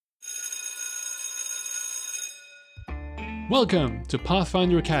Welcome to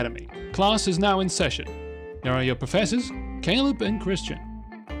Pathfinder Academy. Class is now in session. Here are your professors, Caleb and Christian.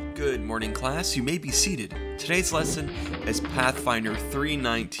 Good morning, class. You may be seated. Today's lesson is Pathfinder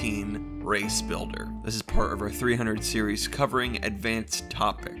 319 Race Builder. This is part of our 300 series covering advanced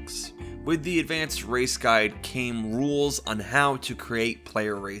topics. With the advanced race guide came rules on how to create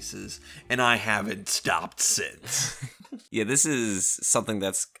player races, and I haven't stopped since. Yeah, this is something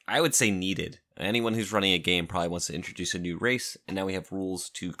that's, I would say, needed. Anyone who's running a game probably wants to introduce a new race, and now we have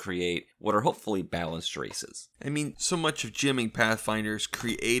rules to create what are hopefully balanced races. I mean, so much of GMing Pathfinder is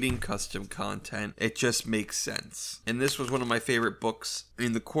creating custom content. It just makes sense. And this was one of my favorite books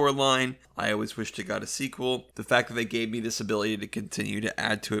in the core line. I always wished it got a sequel. The fact that they gave me this ability to continue to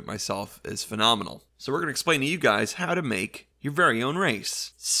add to it myself is phenomenal. So we're going to explain to you guys how to make your very own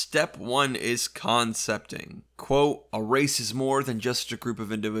race. Step 1 is concepting. Quote, a race is more than just a group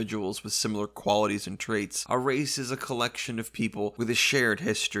of individuals with similar qualities and traits. A race is a collection of people with a shared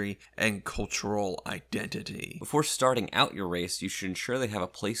history and cultural identity. Before starting out your race, you should ensure they have a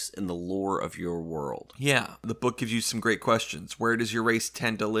place in the lore of your world. Yeah, the book gives you some great questions. Where does your race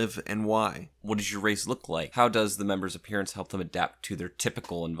tend to live and why? What does your race look like? How does the member's appearance help them adapt to their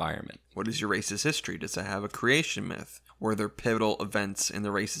typical environment? What is your race's history? Does it have a creation myth? Were there pivotal events in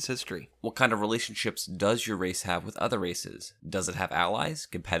the race's history? What kind of relationships does your race have with other races? Does it have allies,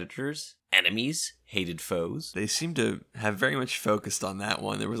 competitors, enemies, hated foes? They seem to have very much focused on that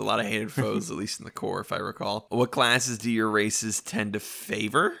one. There was a lot of hated foes, at least in the core, if I recall. What classes do your races tend to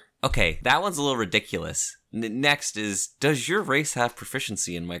favor? Okay, that one's a little ridiculous. Next is, does your race have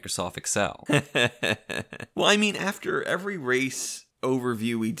proficiency in Microsoft Excel? Well, I mean, after every race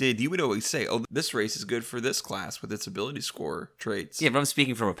overview we did, you would always say, oh, this race is good for this class with its ability score traits. Yeah, but I'm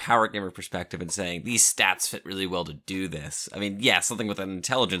speaking from a power gamer perspective and saying these stats fit really well to do this. I mean, yeah, something with an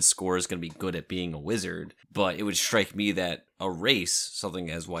intelligence score is going to be good at being a wizard, but it would strike me that a race,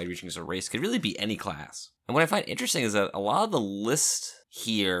 something as wide-reaching as a race, could really be any class. And what I find interesting is that a lot of the list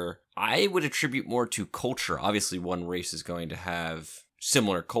here, I would attribute more to culture. Obviously, one race is going to have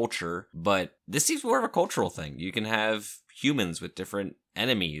similar culture, but this seems more of a cultural thing. You can have humans with different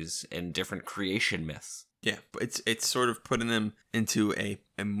enemies and different creation myths. Yeah, but it's sort of putting them into a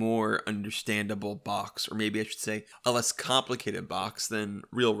more understandable box, or maybe I should say a less complicated box than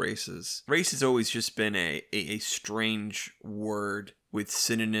real races. Race has always just been a strange word with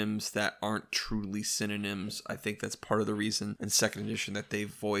synonyms that aren't truly synonyms. I think that's part of the reason in second edition that they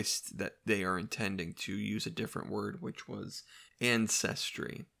voiced that they are intending to use a different word, which was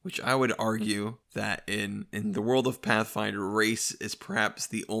ancestry, which I would argue that in the world of Pathfinder, race is perhaps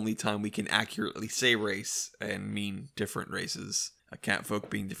the only time we can accurately say race and mean different races. A cat folk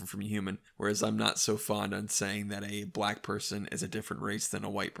being different from a human, whereas I'm not so fond on saying that a black person is a different race than a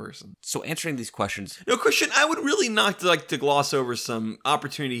white person. So answering these questions... No, Christian, I would really not like to gloss over some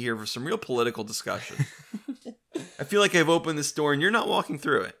opportunity here for some real political discussion. I feel like I've opened this door and you're not walking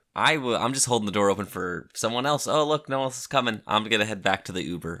through it. I'm just holding the door open for someone else. Oh, look, no one else is coming. I'm going to head back to the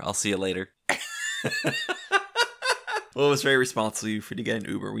Uber. I'll see you later. Well, it was very responsible of you to get an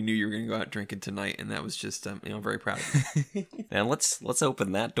Uber. We knew you were going to go out drinking tonight, and that was just, very proud of you. Now let's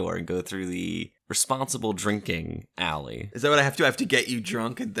open that door and go through the responsible drinking alley. Is that what I have to? I have to get you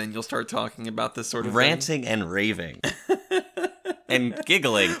drunk, and then you'll start talking about this sort of ranting thing? And raving. And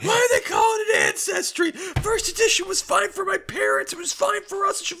giggling. Why are they calling it ancestry? First edition was fine for my parents. It was fine for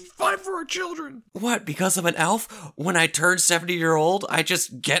us. It should be fine for our children. What, because I'm an elf? When I turn 70-year-old, I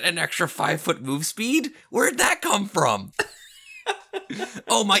just get an extra 5-foot move speed? Where'd that come from?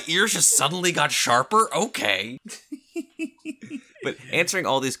 Oh, my ears just suddenly got sharper? Okay. But answering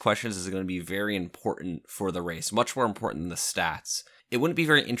all these questions is going to be very important for the race, much more important than the stats. It wouldn't be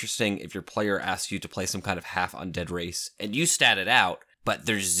very interesting if your player asked you to play some kind of half-undead race, and you stat it out, but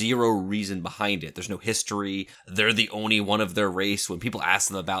there's zero reason behind it. There's no history. They're the only one of their race. When people ask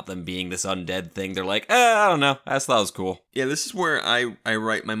them about them being this undead thing, they're like, I don't know. I just thought it was cool. Yeah, this is where I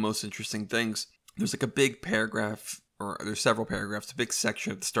write my most interesting things. There's like a big paragraph, or there's several paragraphs, a big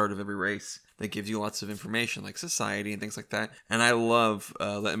section at the start of every race that gives you lots of information, like society and things like that. And I love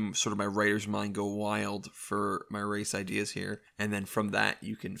letting sort of my writer's mind go wild for my race ideas here. And then from that,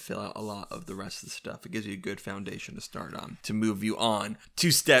 you can fill out a lot of the rest of the stuff. It gives you a good foundation to start on, to move you on to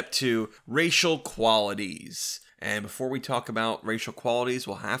step 2, racial qualities. And before we talk about racial qualities,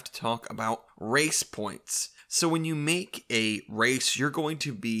 we'll have to talk about race points. So when you make a race, you're going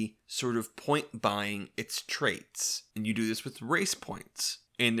to be sort of point buying its traits. And you do this with race points.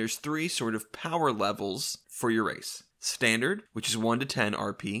 And there's 3 sort of power levels for your race. Standard, which is 1 to 10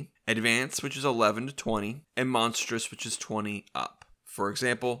 RP. Advanced, which is 11 to 20. And Monstrous, which is 20 up. For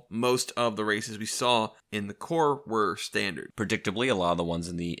example, most of the races we saw in the core were standard. Predictably, a lot of the ones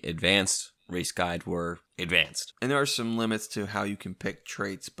in the advanced race guide were advanced. And there are some limits to how you can pick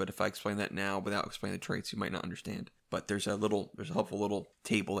traits, but if I explain that now without explaining the traits, you might not understand. But there's a helpful little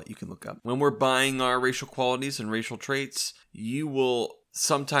table that you can look up. When we're buying our racial qualities and racial traits, you will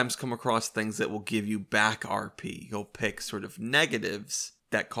sometimes come across things that will give you back RP. You'll pick sort of negatives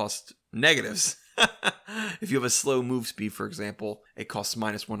that cost negatives. If you have a slow move speed, for example, it costs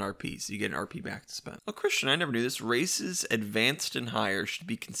 -1 RP, so you get an RP back to spend. Oh, Christian, I never knew this. Races advanced and higher should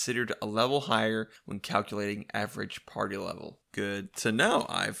be considered a level higher when calculating average party level. Good to know.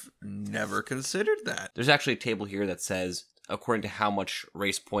 I've never considered that. There's actually a table here that says, according to how much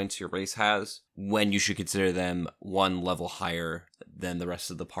race points your race has, when you should consider them one level higher than the rest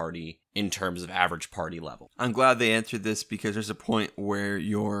of the party in terms of average party level. I'm glad they answered this because there's a point where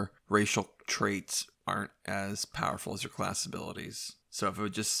your racial traits aren't as powerful as your class abilities. So if it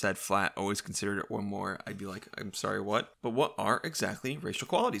just said flat, always considered it one more, I'd be like, I'm sorry, what? But what are exactly racial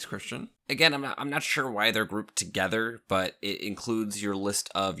qualities, Christian? Again, I'm not sure why they're grouped together, but it includes your list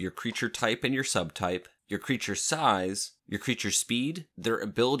of your creature type and your subtype, your creature size, your creature speed, their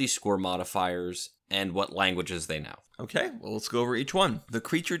ability score modifiers, and what languages they know. Okay, well, let's go over each one. The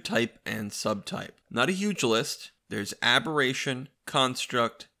creature type and subtype. Not a huge list. There's aberration,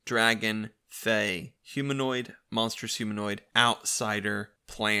 construct, dragon, fae, humanoid, monstrous humanoid, outsider,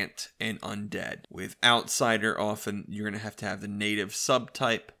 plant, and undead. With outsider, often you're going to have the native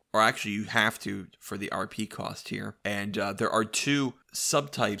subtype, or actually you have to for the RP cost here. And there are 2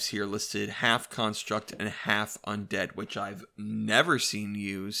 subtypes here listed, half construct and half undead, which I've never seen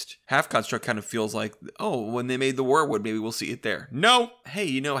used. Half construct kind of feels like, oh, when they made the Warwood, maybe we'll see it there. No!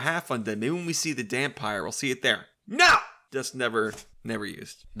 Hey, half undead, maybe when we see the Dampire, we'll see it there. No! Just never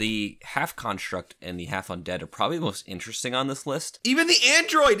used. The half construct and the half undead are probably the most interesting on this list. Even the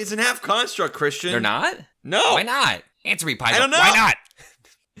android is in half construct, Christian. They're not? No. Why not? Answer me, Paizo. I don't know. Why not?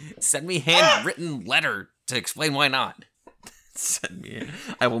 Send me a handwritten letter to explain why not. Send me.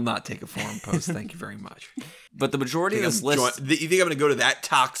 I will not take a forum post. Thank you very much. But the majority of this list... You think I'm going to go to that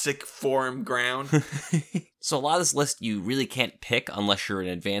toxic forum ground? So a lot of this list you really can't pick unless you're an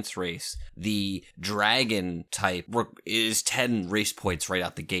advanced race. The dragon type is 10 race points right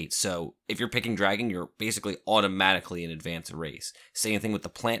out the gate. So if you're picking dragon, you're basically automatically an advanced race. Same thing with the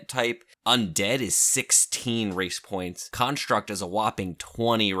plant type. Undead is 16 race points. Construct is a whopping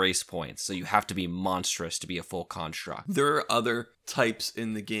 20 race points. So you have to be monstrous to be a full construct. There are other types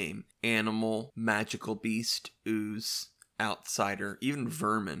in the game. Animal, magical beast, ooze, outsider, even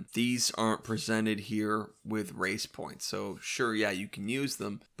vermin. These aren't presented here with race points. So sure, yeah, you can use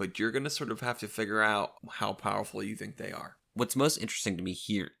them, but you're going to sort of have to figure out how powerful you think they are. What's most interesting to me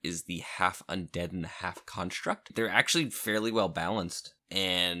here is the half undead and the half construct. They're actually fairly well balanced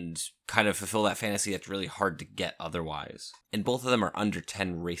and kind of fulfill that fantasy that's really hard to get otherwise. And both of them are under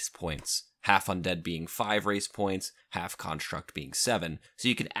 10 race points. Half undead being 5 race points, half construct being 7. So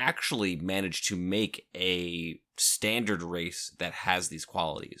you can actually manage to make a standard race that has these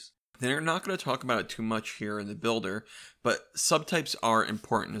qualities. They're not going to talk about it too much here in the builder, but subtypes are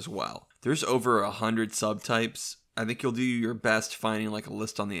important as well. There's over 100 subtypes. I think you'll do your best finding like a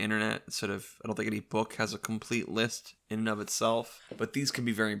list on the internet instead of, I don't think any book has a complete list in and of itself, but these can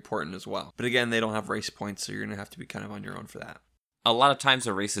be very important as well. But again, they don't have race points, so you're going to have to be kind of on your own for that. A lot of times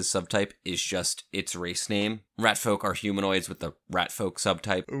a race's subtype is just its race name. Ratfolk are humanoids with the ratfolk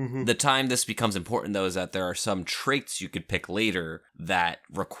subtype. Mm-hmm. The time this becomes important, though, is that there are some traits you could pick later that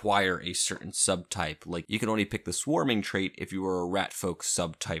require a certain subtype. Like, you can only pick the swarming trait if you were a ratfolk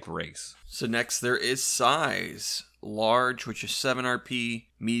subtype race. So next there is size. Large, which is 7 RP,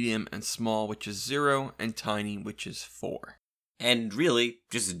 medium and small, which is 0, and tiny, which is 4. And really,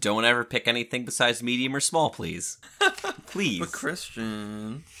 just don't ever pick anything besides medium or small, please. Please. But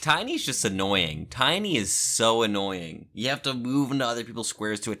Christian... Tiny's just annoying. Tiny is so annoying. You have to move into other people's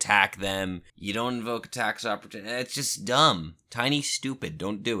squares to attack them. You don't invoke attacks opportunity. It's just dumb. Tiny's stupid.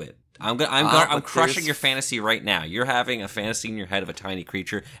 Don't do it. I'm crushing your fantasy right now. You're having a fantasy in your head of a tiny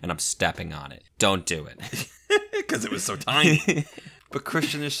creature, and I'm stepping on it. Don't do it. Because it was so tiny. But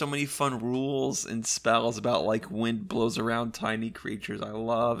Christian, there's so many fun rules and spells about like wind blows around tiny creatures. I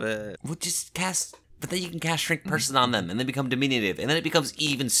love it. Well, just cast, but then you can cast Shrink Person on them and then become diminutive, and then it becomes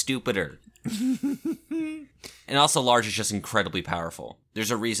even stupider. And also large is just incredibly powerful.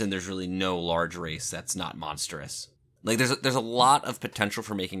 There's a reason there's really no large race that's not monstrous. Like, there's a lot of potential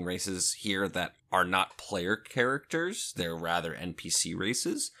for making races here that are not player characters. They're rather NPC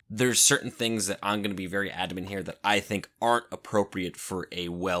races. There's certain things that I'm going to be very adamant here that I think aren't appropriate for a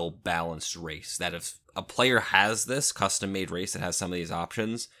well-balanced race that have a player has this custom-made race that has some of these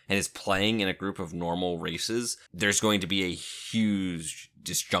options and is playing in a group of normal races, there's going to be a huge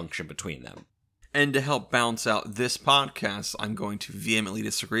disjunction between them. And to help balance out this podcast, I'm going to vehemently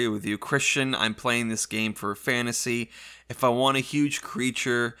disagree with you. Christian, I'm playing this game for fantasy. If I want a huge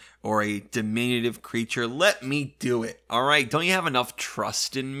creature or a diminutive creature, let me do it. All right? Don't you have enough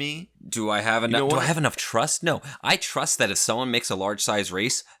trust in me? Do I have enough? Do I have enough trust? No. I trust that if someone makes a large size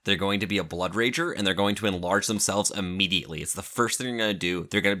race, they're going to be a Blood Rager and they're going to enlarge themselves immediately. It's the first thing they're going to do.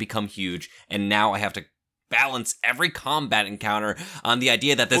 They're going to become huge. And now I have to balance every combat encounter on the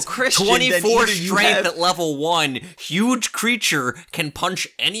idea that this 24 strength at level 1 huge creature can punch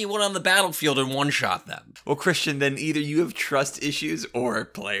anyone on the battlefield and one-shot them. Well, Christian, then either you have trust issues or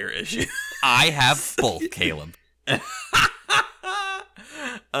player issues. I have both, Caleb.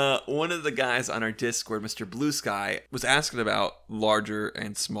 One of the guys on our Discord, Mr. Blue Sky, was asking about larger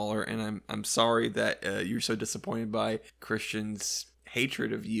and smaller, and I'm sorry that you're so disappointed by Christian's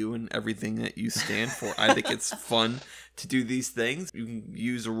hatred of you and everything that you stand for. I think it's fun to do these things. You can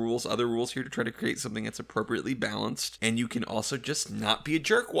use other rules here to try to create something that's appropriately balanced, and you can also just not be a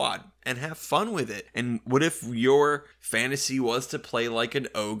jerkwad and have fun with it. And what if your fantasy was to play like an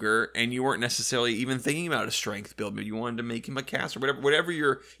ogre and you weren't necessarily even thinking about a strength build, but you wanted to make him a caster, whatever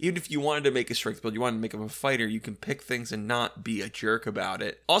even if you wanted to make a strength build, you wanted to make him a fighter, you can pick things and not be a jerk about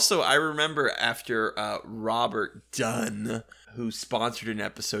it. Also, I remember after Robert Dunn, who sponsored an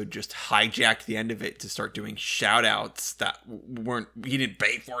episode, just hijacked the end of it to start doing shout outs that he didn't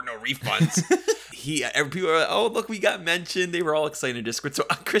pay for, no refunds. People were like, oh, look, we got mentioned. They were all excited in Discord. So,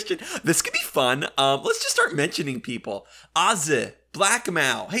 Christian, this could be fun. Let's just start mentioning people. Ozzy,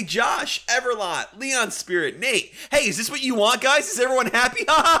 Blackmal, hey, Josh, Everlot, Leon Spirit, Nate. Hey, is this what you want, guys? Is everyone happy?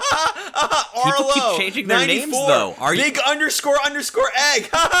 People Arlo, keep changing their 94, names, though. Big _ egg.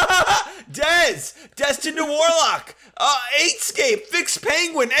 Dez, Destined to Warlock. 8scape, Fixed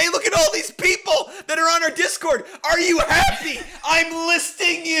Penguin. Hey, look at all these people that are on our Discord. Are you happy? I'm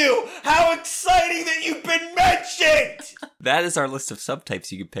listing you. How exciting that you've been mentioned. That is our list of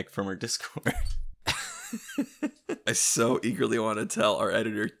subtypes you can pick from our Discord. I so eagerly want to tell our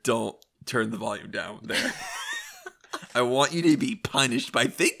editor, don't turn the volume down there. I want you to be punished by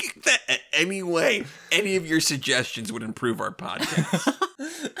thinking that any way any of your suggestions would improve our podcast.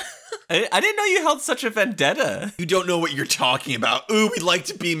 I didn't know you held such a vendetta. You don't know what you're talking about. Ooh, we'd like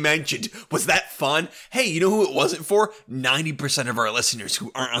to be mentioned. Was that fun? Hey, you know who it wasn't for? 90% of our listeners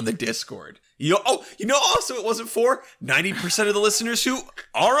who aren't on the Discord. Also it wasn't for 90% of the listeners who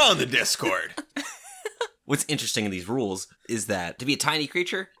are on the Discord. What's interesting in these rules is that to be a tiny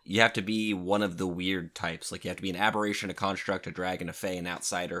creature, you have to be one of the weird types. Like you have to be an aberration, a construct, a dragon, a fae, an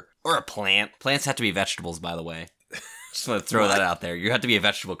outsider, or a plant. Plants have to be vegetables, by the way. Just want to throw that out there. You have to be a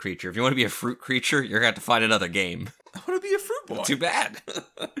vegetable creature. If you want to be a fruit creature, you're going to have to find another game. I want to be a fruit boy. Too bad.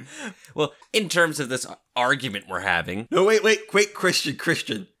 Well, in terms of this argument we're having... No, wait,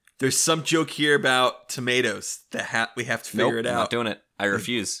 Christian. There's some joke here about tomatoes that we have to figure it out. I'm not doing it. I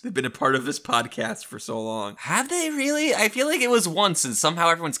refuse. They've been a part of this podcast for so long. Have they really? I feel like it was once and somehow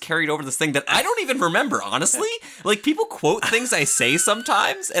everyone's carried over this thing that I don't even remember, honestly. Like, people quote things I say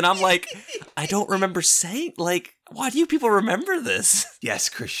sometimes, and I'm like, I don't remember saying, like, why do you people remember this? Yes,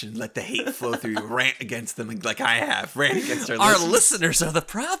 Christian, let the hate flow through you. Rant against them like I have. Rant against our listeners are the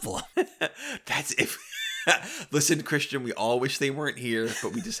problem. That's if... Listen, Christian, we all wish they weren't here,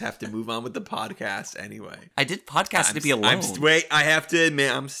 but we just have to move on with the podcast anyway. I did podcast to be alone. I have to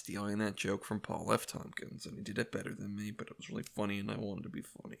admit, I'm stealing that joke from Paul F. Tompkins, and he did it better than me, but it was really funny, and I wanted to be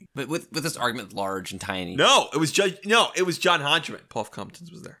funny. But with this argument, large and tiny. No, it was John Hodgman. Paul F.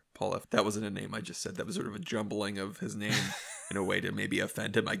 Tompkins was there. Paul F. That wasn't a name I just said. That was sort of a jumbling of his name in a way to maybe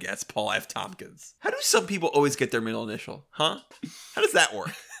offend him, I guess. Paul F. Tompkins. How do some people always get their middle initial? Huh? How does that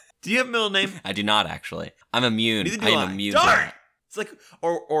work? Do you have a middle name? I do not, actually. I'm immune. Neither do I. Immune. Darn! It's like,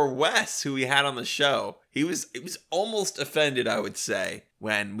 or Wes, who we had on the show. He was almost offended, I would say,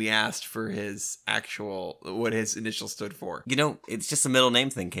 when we asked for what his initial stood for. You know, it's just a middle name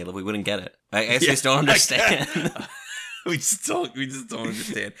thing, Caleb. We wouldn't get it. I guess we just don't understand. We just don't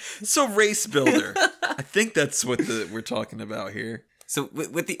understand. So, Race Builder. I think that's what we're talking about here. So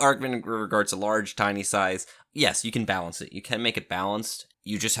with the argument in regards to large, tiny size, yes, you can balance it. You can make it balanced.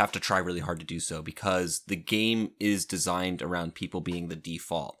 You just have to try really hard to do so because the game is designed around people being the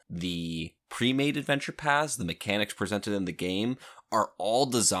default. The pre-made adventure paths, the mechanics presented in the game are all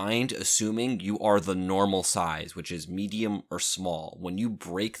designed assuming you are the normal size, which is medium or small. When you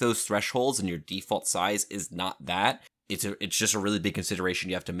break those thresholds and your default size is not that, it's just a really big consideration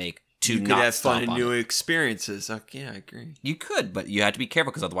you have to make to You could not have fun stomp and on new it. experiences. Yeah, I agree. You could, but you had to be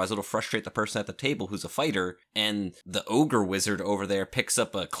careful because otherwise it'll frustrate the person at the table who's a fighter, and the ogre wizard over there picks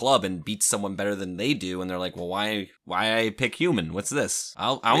up a club and beats someone better than they do, and they're like, "Well, why I pick human? What's this?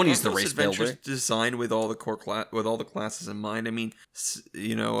 I want to use the race builder." Designed with all the with all the classes in mind. I mean,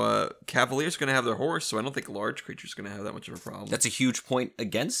 Cavalier's going to have their horse, so I don't think large creature's going to have that much of a problem. That's a huge point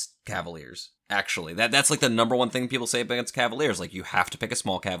against Cavaliers. Actually, that's like the number one thing people say against Cavaliers. Like, you have to pick a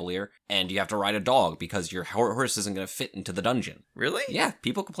small Cavalier, and you have to ride a dog because your horse isn't going to fit into the dungeon. Really? Yeah,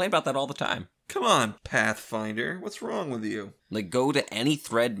 people complain about that all the time. Come on, Pathfinder. What's wrong with you? Like, go to any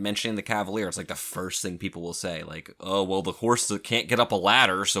thread mentioning the Cavalier. It's like the first thing people will say. Like, oh, well, the horse can't get up a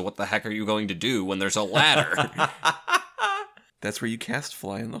ladder, so what the heck are you going to do when there's a ladder? That's where you cast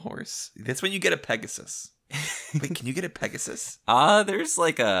Fly on the horse. That's when you get a Pegasus. Wait, can you get a Pegasus? There's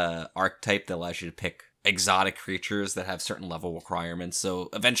like a archetype that allows you to pick exotic creatures that have certain level requirements. So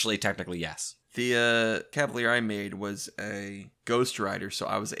eventually, technically, yes. The Cavalier I made was a Ghost Rider, so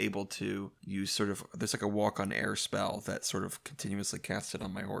I was able to use there's like a walk on air spell that sort of continuously casts it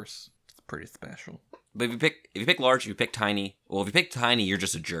on my horse. It's pretty special. But if you pick large, you pick tiny. Well, if you pick tiny, you're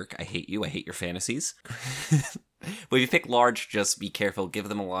just a jerk. I hate you. I hate your fantasies. But if you pick large, just be careful. Give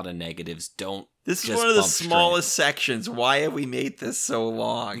them a lot of negatives. Don't. This is just one of the bump smallest sections. Why have we made this so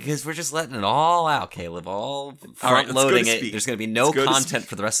long? Because we're just letting it all out, Caleb. All All right, front let's go loading to it. speed. There's going to be no Let's go to content speed.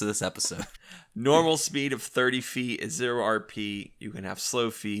 for the rest of this episode. Normal speed of 30 feet is 0 RP. You can have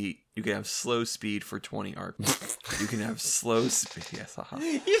slow feet. You can have slow speed for 20 RP. You can have slow speed. Yes, haha.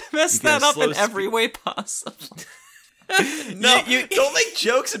 You messed You can have that up slow in every way possible. No, don't make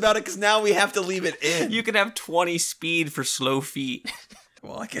jokes about it because now we have to leave it in. You can have 20 speed for slow feet.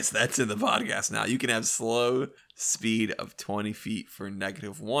 Well, I guess that's in the podcast now. You can have slow speed of 20 feet for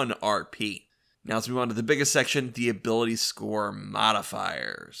 -1 RP. Now let's move on to the biggest section, the ability score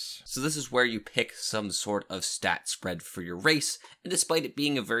modifiers. So this is where you pick some sort of stat spread for your race, and despite it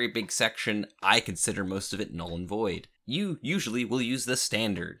being a very big section, I consider most of it null and void. You usually will use the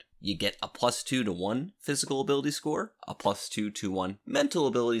standard. You get a +2 to 1 physical ability score, a +2 to 1 mental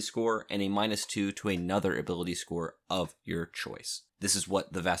ability score, and a -2 to another ability score of your choice. This is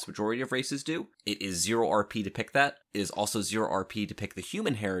what the vast majority of races do. It is 0 RP to pick that. It is also 0 RP to pick the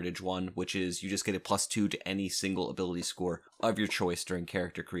human heritage one, which is you just get a +2 to any single ability score of your choice during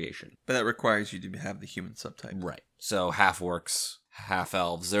character creation. But that requires you to have the human subtype. Right. So half orcs, half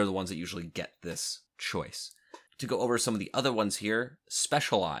elves, they're the ones that usually get this choice. To go over some of the other ones here,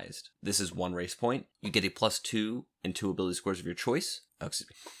 specialized. This is 1 race point. You get a +2 and 2 ability scores of your choice. Oh,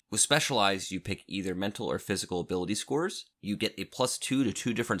 excuse me. With specialized, you pick either mental or physical ability scores. You get a +2 to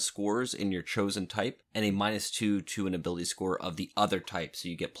 2 different scores in your chosen type, and a -2 to an ability score of the other type. So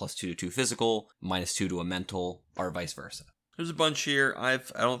you get +2 to 2 physical, -2 to a mental, or vice versa. There's a bunch here. I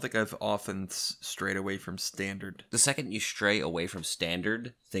don't think I've often strayed away from standard. The second you stray away from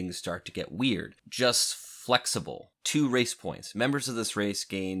standard, things start to get weird. Just flexible. 2 race points. Members of this race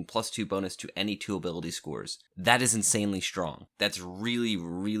gain +2 bonus to any 2 ability scores. That is insanely strong. That's really,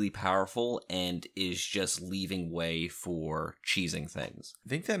 really powerful and is just leaving way for cheesing things. I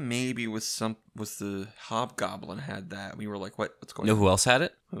think that maybe was the Hobgoblin had that. We were like, what's going You know on? who else had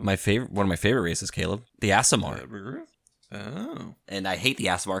it? Who? One of my favorite races, Caleb. The Aasimar. Oh. And I hate the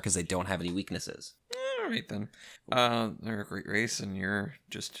Aasimar because they don't have any weaknesses. All right, then. They're a great race, and you're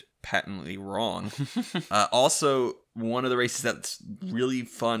just patently wrong. Also, one of the races that's really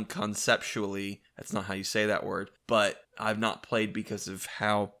fun conceptually, that's not how you say that word, but I've not played because of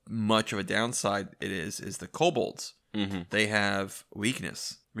how much of a downside it is the Kobolds. Mm-hmm. They have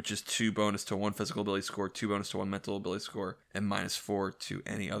weakness, which is 2 bonus to 1 physical ability score, 2 bonus to 1 mental ability score, and -4 to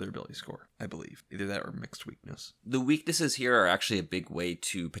any other ability score, I believe. Either that or mixed weakness. The weaknesses here are actually a big way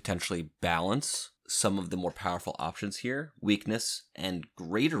to potentially balance some of the more powerful options here. Weakness and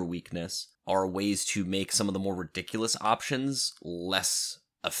greater weakness are ways to make some of the more ridiculous options less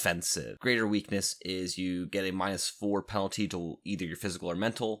offensive. Greater weakness is you get a -4 penalty to either your physical or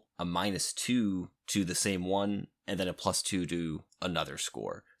mental, a -2 to the same one, and then a +2 to another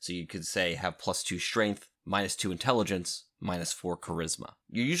score. So you could say have +2 strength, -2 intelligence, -4 charisma.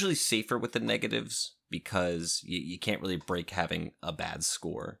 You're usually safer with the negatives because you can't really break having a bad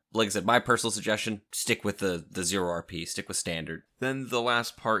score. Like I said, my personal suggestion, stick with the 0 RP, stick with standard. Then the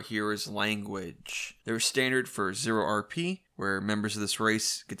last part here is language. There's standard for 0 RP, where members of this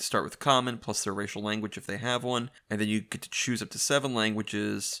race get to start with common plus their racial language if they have one, and then you get to choose up to 7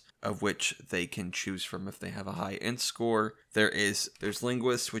 languages, of which they can choose from if they have a high int score. There's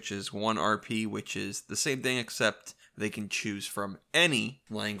linguist, which is 1 RP, which is the same thing except they can choose from any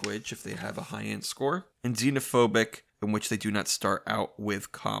language if they have a high int score. And xenophobic, in which they do not start out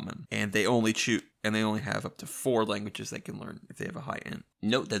with common, and they only have up to 4 languages they can learn if they have a high int.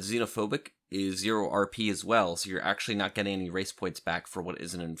 Note that Xenophobic is 0 RP as well, so you're actually not getting any race points back for what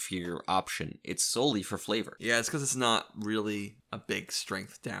is an inferior option. It's solely for flavor. Yeah, it's because it's not really a big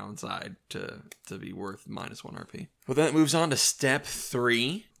strength downside to be worth -1 RP. Well, then it moves on to step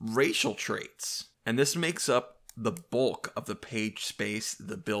 3, racial traits. And this makes up the bulk of the page space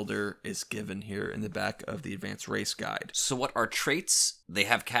the builder is given here in the back of the Advanced Race Guide. So what are traits? They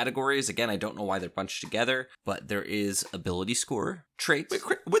have categories. Again, I don't know why they're bunched together, but there is ability score traits.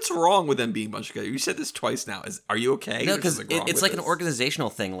 Wait, what's wrong with them being bunched together? You said this twice now. Are you okay? No, because it's like an organizational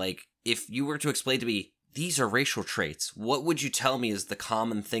thing. Like, if you were to explain to me, these are racial traits, what would you tell me is the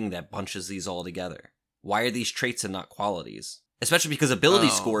common thing that bunches these all together? Why are these traits and not qualities? Especially because ability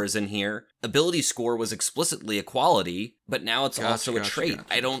score is in here. Ability score was explicitly a quality, but now it's also a trait.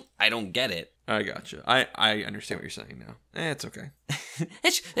 Gotcha. I don't get it. I gotcha. I understand what you're saying now. It's okay.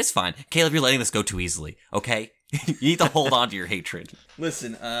 It's fine. Caleb, you're letting this go too easily, okay? You need to hold on to your hatred.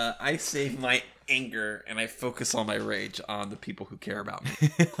 Listen, I save my anger and I focus all my rage on the people who care about me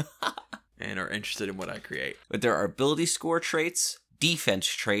and are interested in what I create. But there are ability score traits, defense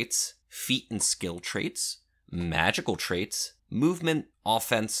traits, feat and skill traits, magical traits, movement,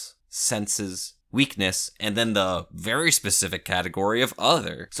 offense, senses, weakness, and then the very specific category of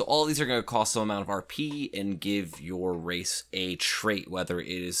other. So all of these are going to cost some amount of RP and give your race a trait, whether it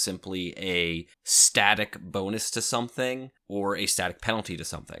is simply a static bonus to something or a static penalty to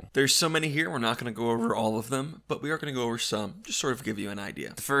something. There's so many here, we're not going to go over all of them, but we are going to go over some, just sort of give you an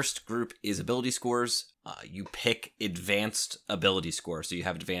idea. The first group is ability scores. You pick advanced ability score, so you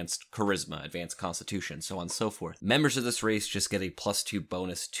have advanced charisma, advanced constitution, so on and so forth. Members of this race just get a +2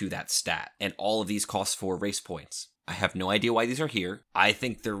 bonus to that stat, and all of these cost 4 race points. I have no idea why these are here. I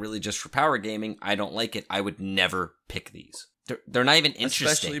think they're really just for power gaming. I don't like it. I would never pick these. They're not even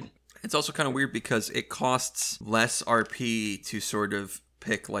interesting. Especially, it's also kind of weird because it costs less RP to sort of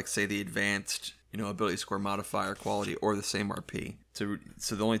pick, like, say, the advanced, ability score modifier quality or the same RP.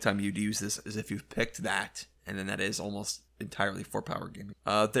 So the only time you'd use this is if you've picked that, and then that is almost entirely for power gaming.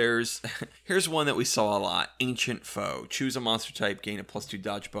 Here's one that we saw a lot. Ancient Foe. Choose a monster type, gain a +2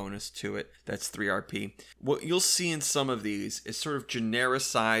 dodge bonus to it. That's 3 RP. What you'll see in some of these is sort of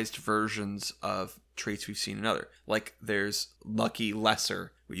genericized versions of traits we've seen in other. Like there's Lucky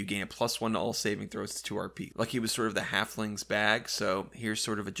Lesser, where you gain a +1 to all saving throws to 2 RP. Lucky was sort of the halfling's bag, so here's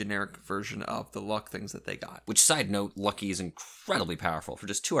sort of a generic version of the luck things that they got. Which, side note, Lucky is incredibly powerful. For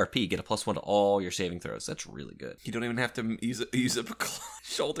just 2 RP, get a +1 to all your saving throws. That's really good. You don't even have to use up a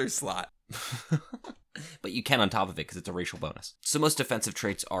shoulder slot. But you can on top of it because it's a racial bonus. So most defensive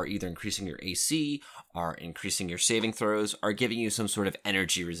traits are either increasing your AC, are increasing your saving throws, are giving you some sort of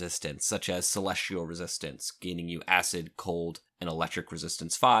energy resistance, such as Celestial Resistance, gaining you Acid, Cold, and Electric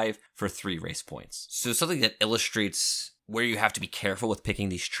Resistance 5 for 3 race points. So something that illustrates where you have to be careful with picking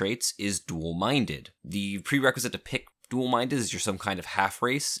these traits is Dual-Minded. The prerequisite to pick Dual-Minded is you're some kind of half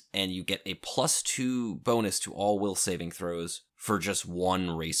race, and you get a +2 bonus to all will saving throws for just 1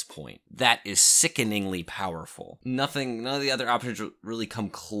 race point. That is sickeningly powerful. None of the other options really come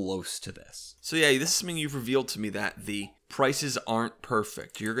close to this. So yeah, this is something you've revealed to me, that the prices aren't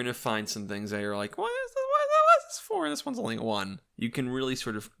perfect. You're going to find some things that you're like, what's this for? And this one's only 1. You can really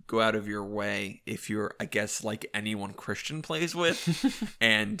sort of go out of your way if you're, I guess, like anyone Christian plays with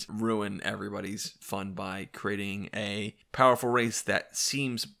and ruin everybody's fun by creating a powerful race that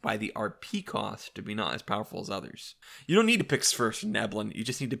seems by the RP cost to be not as powerful as others. You don't need to pick Svirfs and Neblin. You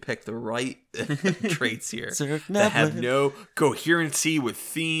just need to pick the right traits here that have no coherency with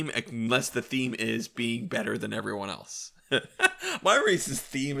theme unless the theme is being better than everyone else. My race's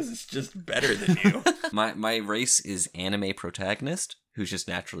theme is it's just better than you. My race is anime protagonist who's just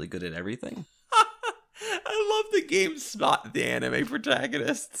naturally good at everything. I love the game Spot the anime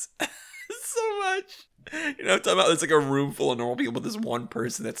protagonists so much. You know what I'm talking about? There's like a room full of normal people, but this one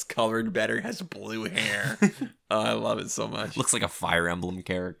person that's colored better has blue hair. Oh, I love it so much. Looks like a Fire Emblem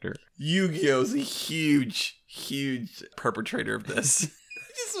character. Yu-Gi-Oh's a huge perpetrator of this.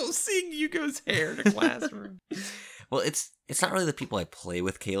 Just seeing Yugo's hair in a classroom. Well, it's not really the people I play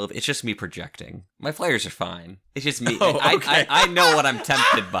with, Caleb. It's just me projecting. My players are fine. It's just me. Oh, okay. I know what I'm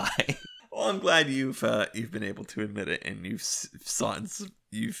tempted by. Well, I'm glad you've been able to admit it, and you've sought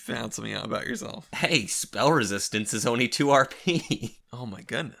You found something out about yourself. Hey, spell resistance is only 2 RP. Oh my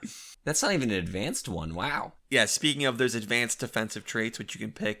goodness. That's not even an advanced one. Wow. Yeah, speaking of, there's advanced defensive traits, which you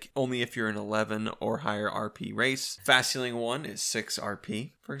can pick only if you're an 11 or higher RP race. Fast healing 1 is 6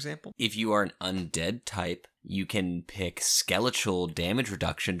 RP, for example. If you are an undead type, you can pick skeletal damage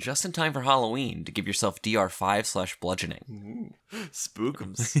reduction just in time for Halloween to give yourself DR5/bludgeoning.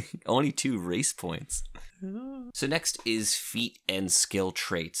 Spookums. Only 2 race points. So next is feat and skill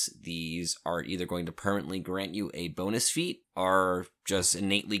traits. These are either going to permanently grant you a bonus feat or just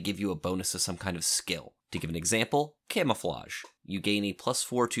innately give you a bonus to some kind of skill. To give an example, camouflage. You gain a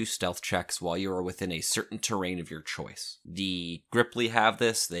 +4 to stealth checks while you are within a certain terrain of your choice. The Gripply have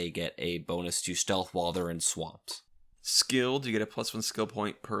this. They get a bonus to stealth while they're in swamps. Skilled, you get a +1 skill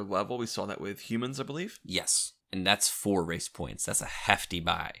point per level. We saw that with humans, I believe. Yes. And that's 4 race points. That's a hefty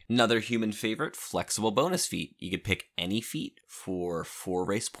buy. Another human favorite, flexible bonus feat. You could pick any feat for 4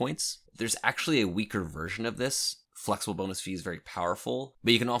 race points. There's actually a weaker version of this. Flexible bonus feat is very powerful,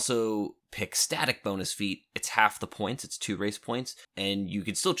 but you can also pick static bonus feat. It's half the points. It's 2 race points, and you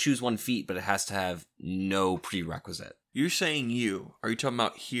can still choose 1 feat, but it has to have no prerequisite. You're saying you. Are you talking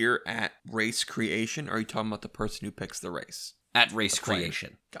about here at race creation, or are you talking about the person who picks the race? At race The player.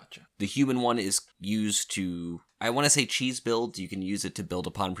 creation. Gotcha. The human one is used to, I want to say cheese builds. You can use it to build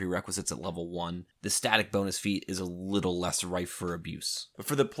upon prerequisites at level 1. The static bonus feat is a little less rife for abuse. But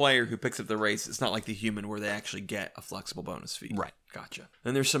for the player who picks up the race, it's not like the human where they actually get a flexible bonus feat. Right. Gotcha.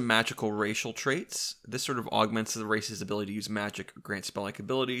 Then there's some magical racial traits. This sort of augments the race's ability to use magic or grant spell-like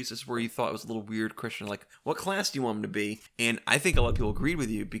abilities. This is where you thought it was a little weird, Christian, like, what class do you want him to be? And I think a lot of people agreed with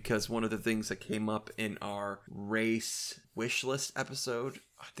you because one of the things that came up in our race wish list episode,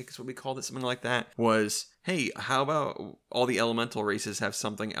 I think is what we called it, something like that, was, hey, how about all the elemental races have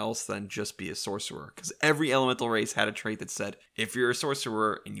something else than just be a sorcerer? Because every elemental race had a trait that said, if you're a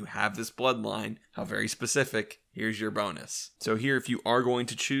sorcerer and you have this bloodline, how very specific, here's your bonus. So here, if you are going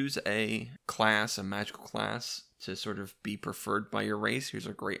to choose a class, a magical class, to sort of be preferred by your race, here's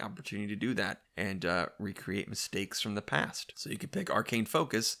a great opportunity to do that and recreate mistakes from the past. So you can pick Arcane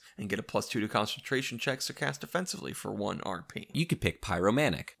Focus and get a +2 to concentration checks to cast defensively for 1 RP. You could pick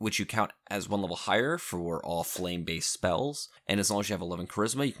Pyromanic, which you count as 1 level higher for all flame-based spells, and as long as you have 11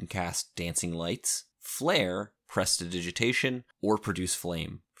 charisma, you can cast Dancing Lights, Flare, Prestidigitation, or Produce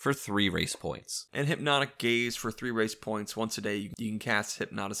Flame for 3 race points. And Hypnotic Gaze for 3 race points. Once a day, you can cast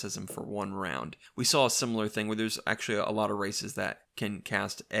Hypnoticism for 1 round. We saw a similar thing where there's actually a lot of races that can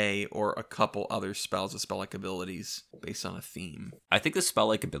cast a or a couple other spells with spell-like abilities based on a theme. I think the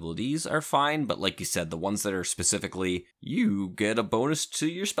spell-like abilities are fine, but like you said, the ones that are specifically, you get a bonus to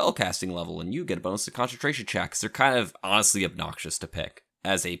your spellcasting level and you get a bonus to concentration checks, they're kind of honestly obnoxious to pick.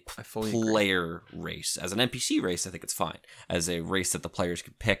 As a I fully agree. player race. As an NPC race, I think it's fine. As a race that the players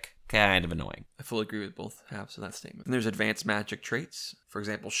can pick, kind of annoying. I fully agree with both halves of that statement. And there's advanced magic traits. For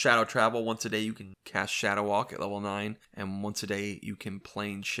example, Shadow Travel. Once a day you can cast Shadow Walk at level 9. And once a day you can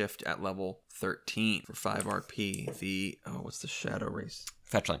Plane Shift at level 13 for 5 RP. What's the Shadow race?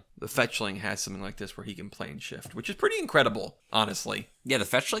 Fetchling. The Fetchling has something like this where he can Plane Shift, which is pretty incredible, honestly. Yeah, the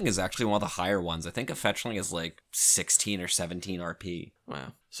Fetchling is actually one of the higher ones. I think a Fetchling is like 16 or 17 RP.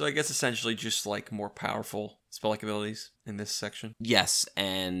 Wow. So I guess essentially just like more powerful spell-like abilities in this section. Yes,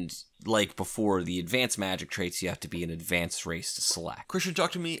 and like before, the advanced magic traits, you have to be an advanced race to select. Christian,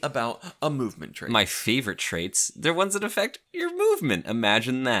 talk to me about a movement trait. My favorite traits, they're ones that affect your movement.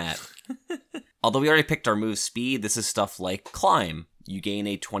 Imagine that. Although we already picked our move speed, this is stuff like Climb. You gain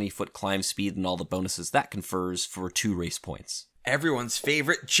a 20-foot climb speed and all the bonuses that confers for 2 race points. Everyone's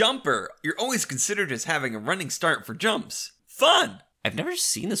favorite Jumper. You're always considered as having a running start for jumps. Fun! I've never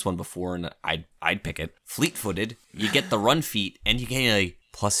seen this one before, and I'd pick it. Fleet-footed, you get the run feat, and you gain a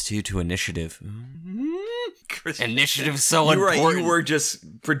 +2 to initiative. Christian, Initiative's so you're important. right, you were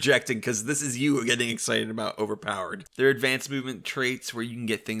just projecting because this is you getting excited about overpowered. There are advanced movement traits where you can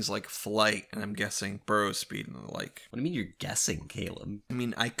get things like flight, and I'm guessing burrow speed and the like. What do you mean you're guessing, Caleb? I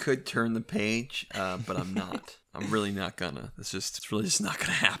mean, I could turn the page, but I'm not. I'm really not gonna. It's really just not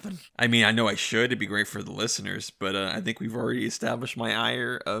gonna happen. I mean, I know I should. It'd be great for the listeners, but I think we've already established my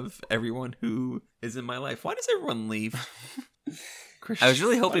ire of everyone who is in my life. Why does everyone leave? Christian, I was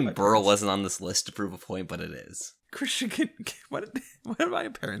really hoping why my Burrow parents- wasn't on this list to prove a point, but it is. Christian, why did my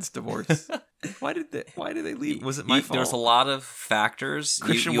parents divorce? Why did they leave? Was it my fault? There was a lot of factors.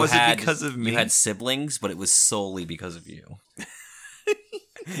 Christian, you was had, it because of me? You had siblings, but it was solely because of you.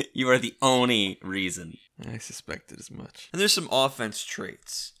 You are the only reason. I suspected as much. And there's some offense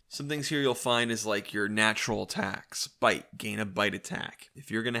traits. Some things here you'll find is like your natural attacks. Bite, gain a bite attack. If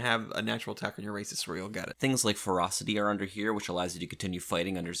you're going to have a natural attack on your race, this is where you'll get it. Things like ferocity are under here, which allows you to continue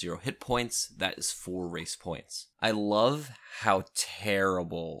fighting under 0 hit points. That is 4 race points. I love how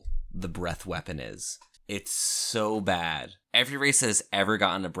terrible the breath weapon is. It's so bad. Every race that has ever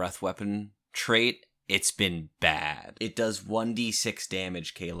gotten a breath weapon trait, it's been bad. It does 1d6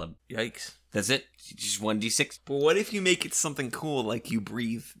 damage, Caleb. Yikes. That's it? Just 1d6? But what if you make it something cool like you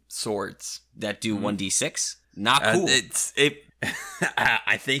breathe swords? That do 1d6? Not cool.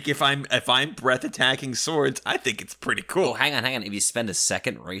 I think if I'm breath attacking swords, I think it's pretty cool. Oh, hang on. If you spend a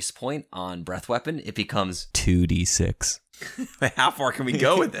second race point on breath weapon, it becomes 2d6. How far can we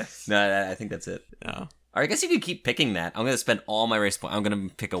go with this? No, I think that's it. No. Or I guess you could keep picking that. I'm gonna spend all my race points. I'm gonna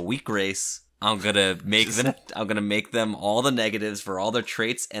pick a weak race. I'm gonna make them all the negatives for all their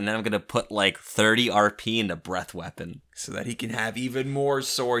traits, and then I'm gonna put like 30 RP into breath weapon. So that he can have even more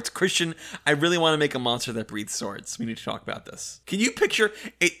swords. Christian, I really want to make a monster that breathes swords. We need to talk about this. Can you picture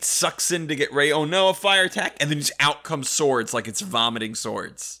it sucks in to get ready? Oh no, a fire attack. And then just out comes swords like it's vomiting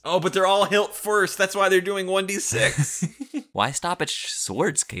swords. Oh, but they're all hilt first. That's why they're doing 1d6. Why stop at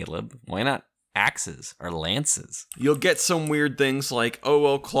swords, Caleb? Why not axes or lances? You'll get some weird things like, oh,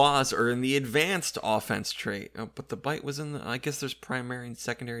 well, claws are in the advanced offense trait. Oh, but the bite was in the, I guess there's primary and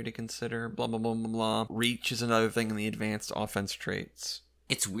secondary to consider, blah, blah, blah, blah, blah. Reach is another thing in the advanced offense traits.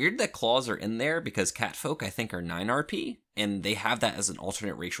 It's weird that claws are in there because catfolk, I think, are 9 RP, and they have that as an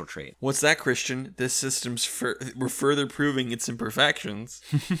alternate racial trait. What's that, Christian? This system's we're further proving its imperfections.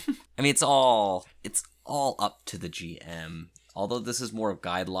 I mean, it's all up to the GM. Although this is more of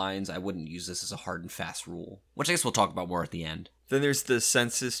guidelines, I wouldn't use this as a hard and fast rule, which I guess we'll talk about more at the end. Then there's the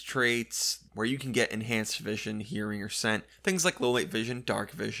senses traits, where you can get enhanced vision, hearing, or scent. Things like low light vision,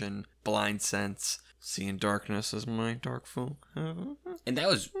 dark vision, blind sense. Seeing darkness as my dark fool. And that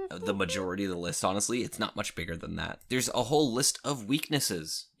was the majority of the list, honestly. It's not much bigger than that. There's a whole list of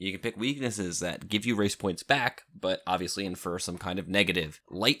weaknesses. You can pick weaknesses that give you race points back, but obviously infer some kind of negative.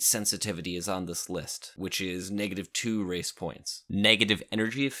 Light sensitivity is on this list, which is -2 race points. Negative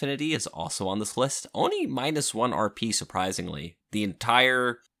energy affinity is also on this list. Only -1 RP, surprisingly. The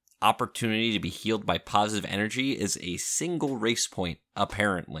entire opportunity to be healed by positive energy is a single race point,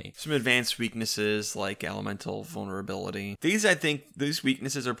 apparently. Some advanced weaknesses like elemental vulnerability. These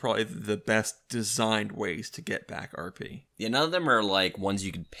weaknesses are probably the best designed ways to get back RP. Yeah, none of them are like ones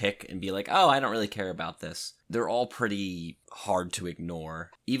you can pick and be like, oh, I don't really care about this. They're all pretty hard to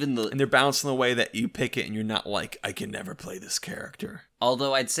ignore. And they're balanced in the way that you pick it and you're not like, I can never play this character.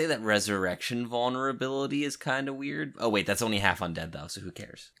 Although I'd say that resurrection vulnerability is kind of weird. Oh wait, that's only half undead though, so who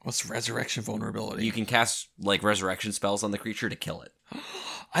cares? What's resurrection vulnerability? You can cast like resurrection spells on the creature to kill it.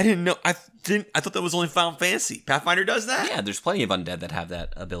 I didn't know. I thought that was only Final Fantasy. Pathfinder does that? Yeah, there's plenty of undead that have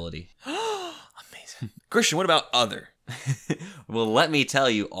that ability. Amazing. Christian, what about other? Well, let me tell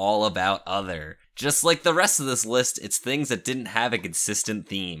you all about other. Just like the rest of this list, it's things that didn't have a consistent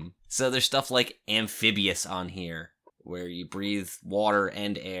theme. So there's stuff like amphibious on here, where you breathe water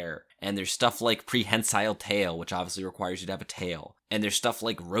and air. And there's stuff like prehensile tail, which obviously requires you to have a tail. And there's stuff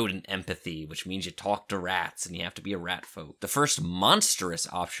like rodent empathy, which means you talk to rats and you have to be a rat folk. The first monstrous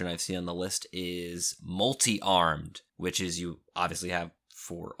option I've seen on the list is multi-armed, which is you obviously have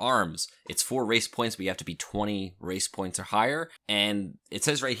 4 arms. It's 4 race points, but you have to be 20 race points or higher. And it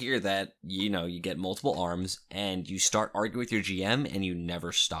says right here that, you get multiple arms and you start arguing with your GM and you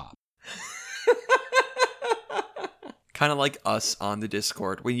never stop. Kind of like us on the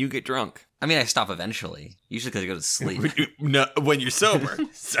Discord when you get drunk. I mean, I stop eventually, usually because I go to sleep. when you're sober.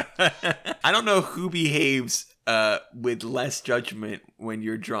 I don't know who behaves with less judgment when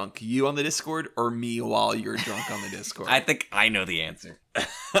you're drunk. You on the Discord or me while you're drunk on the Discord? I think I know the answer.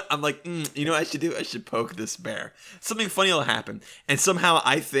 I'm like, you know what I should do? I should poke this bear. Something funny will happen. And somehow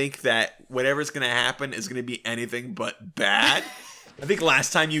I think that whatever's going to happen is going to be anything but bad. I think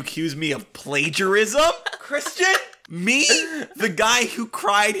last time you accused me of plagiarism, Christian? Me? The guy who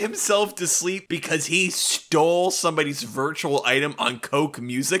cried himself to sleep because he stole somebody's virtual item on Coke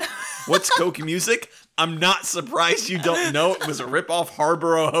Music. What's Coke Music? I'm not surprised you don't know. It was a ripoff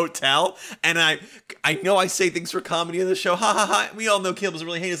Harborough Hotel. And I know I say things for comedy in the show. Ha ha ha. We all know Caleb doesn't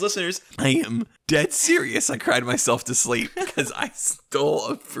really hate his listeners. I am dead serious. I cried myself to sleep because I stole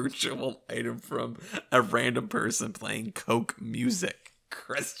a virtual item from a random person playing Coke Music.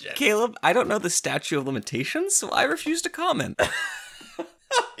 Christian. Caleb, I don't know the statute of limitations, so I refuse to comment.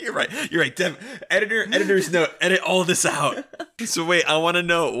 You're right. Dev, editor's note, edit all this out. So wait, I want to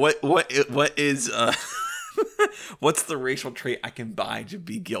know what is what's the racial trait I can buy to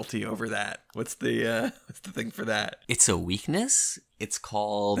be guilty over that? What's the thing for that? It's a weakness. It's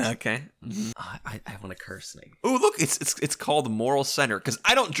called... Okay. I want to curse. Oh, look, it's called Moral Center, because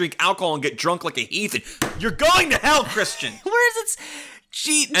I don't drink alcohol and get drunk like a heathen. You're going to hell, Christian. Where is it?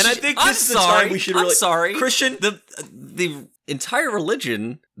 And I think this is the time we should really... I'm sorry. Christian... The entire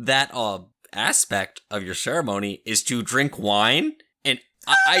religion, that aspect of your ceremony is to drink wine, and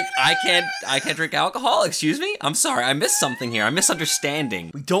I can't drink alcohol. Excuse me? I'm sorry. I missed something here. I'm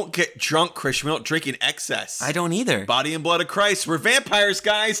misunderstanding. We don't get drunk, Christian. We don't drink in excess. I don't either. Body and blood of Christ. We're vampires,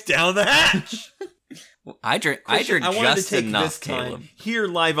 guys. Down the hatch. I drink Christian, I wanted just to take enough, this time Caleb. here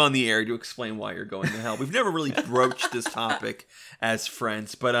live on the air to explain why you're going to hell. We've never really broached this topic as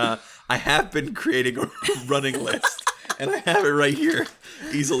friends, but I have been creating a running list, and I have it right here,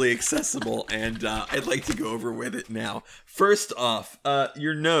 easily accessible, and I'd like to go over with it now. First off,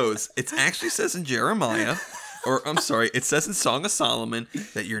 your nose. It actually says in Jeremiah, or I'm sorry, it says in Song of Solomon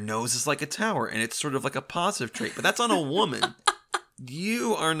that your nose is like a tower, and it's sort of like a positive trait, but that's on a woman.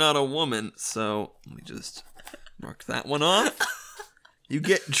 You are not a woman, so let me just mark that one off. You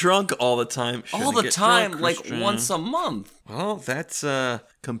get drunk all the time. All the time, like once a month. Well, that's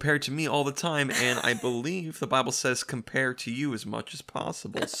compared to me all the time, and I believe the Bible says compare to you as much as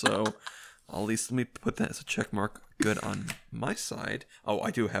possible. So, at least let me put that as a check mark. Good on my side. Oh, I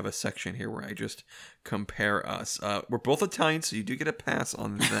do have a section here where I just compare us. We're both Italian, so you do get a pass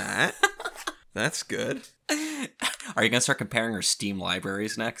on that. That's good. Are you going to start comparing our Steam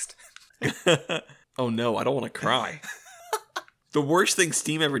libraries next? Oh no, I don't want to cry. The worst thing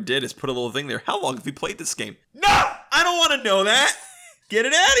Steam ever did is put a little thing there. How long have you played this game? No! I don't want to know that! Get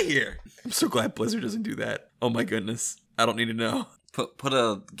it out of here! I'm so glad Blizzard doesn't do that. Oh my goodness. I don't need to know. Put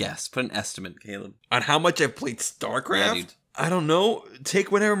a guess. Put an estimate, Caleb. On how much I've played StarCraft? Yeah, dude. I don't know.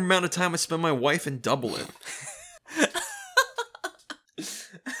 Take whatever amount of time I spend with my wife and double it.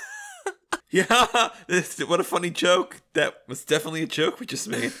 Yeah, what a funny joke. That was definitely a joke we just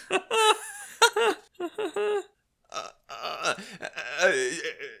made.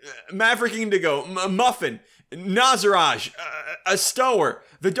 Maverick Indigo, Muffin, Nazaraj, a Stower,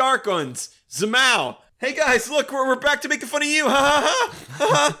 the Dark Ones, Zamao. Hey guys, look, we're back to making fun of you. Ha ha ha. Ha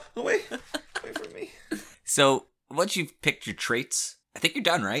ha. Wait for me. So, once you've picked your traits, I think you're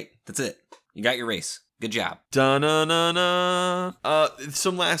done, right? That's it. You got your race. Good job. Da-na-na-na.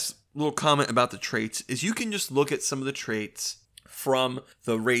 Some last little comment about the traits is you can just look at some of the traits from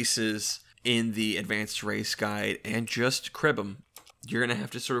the races in the advanced race guide and just crib them. You're going to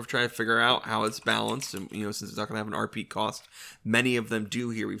have to sort of try to figure out how it's balanced, and since it's not going to have an RP cost, many of them do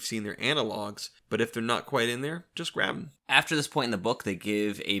here. We've seen their analogs, but if they're not quite in there, just grab them. After this point in the book, they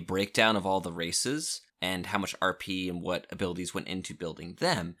give a breakdown of all the races and how much RP and what abilities went into building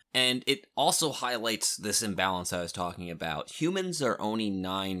them. And it also highlights this imbalance I was talking about. Humans are only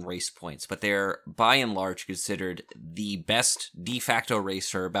 9 race points, but they're by and large considered the best de facto race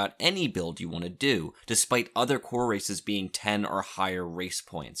for about any build you want to do, despite other core races being 10 or higher race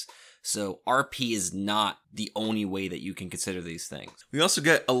points. So RP is not the only way that you can consider these things. We also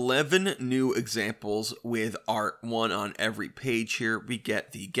get 11 new examples with art, one on every page here. We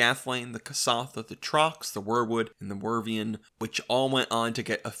get the Gathlane, the Kasatha, the Trox, the Werwood, and the Wervian, which all went on to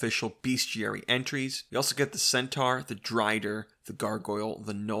get official bestiary entries. We also get the Centaur, the Drider, the Gargoyle,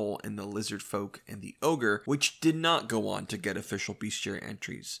 the Gnoll, and the Lizard Folk, and the Ogre, which did not go on to get official bestiary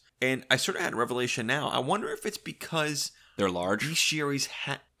entries. And I sort of had a revelation now. I wonder if it's because they're large. Bestiaries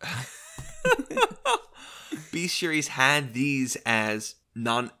Bestiaries had these as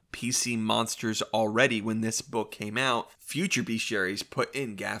non-PC monsters already when this book came out. Future Bestiaries put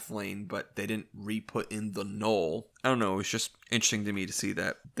in Gathlane, but they didn't re-put in the Gnoll. I don't know, it was just interesting to me to see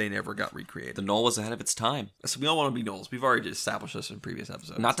that they never got recreated. The Gnoll was ahead of its time. So we all want to be Gnolls. We've already established this in previous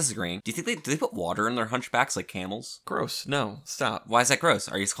episodes. Not disagreeing. Do you think do they put water in their hunchbacks like camels? Gross. No, stop. Why is that gross?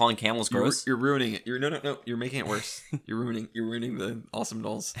 Are you calling camels gross? You're ruining it. No. You're making it worse. You're ruining the awesome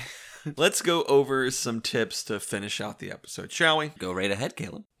Gnolls. Let's go over some tips to finish out the episode, shall we? Go right ahead,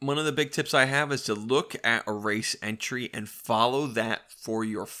 Caleb. One of the big tips I have is to look at a race entry and follow that for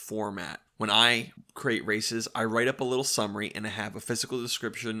your format. When I create races, I write up a little summary and I have a physical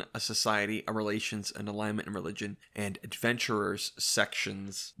description, a society, a relations, an alignment and religion, and adventurers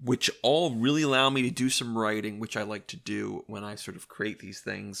sections, which all really allow me to do some writing, which I like to do when I sort of create these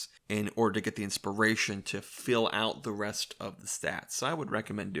things in order to get the inspiration to fill out the rest of the stats. So I would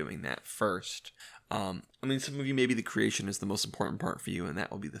recommend doing that first. Some of you, maybe the creation is the most important part for you, and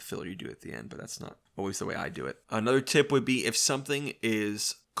that will be the fill you do at the end, but that's not always the way I do it. Another tip would be if something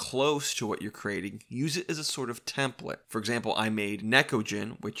is close to what you're creating, use it as a sort of template. For example, I made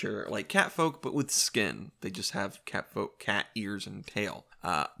Nekojin, which are like catfolk but with skin. They just have catfolk cat ears and tail.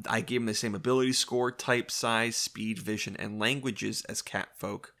 I gave them the same ability score, type, size, speed, vision, and languages as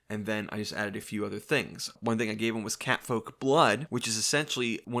catfolk. And then I just added a few other things. One thing I gave them was catfolk blood, which is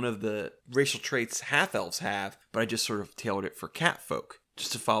essentially one of the racial traits half-elves have, but I just sort of tailored it for catfolk,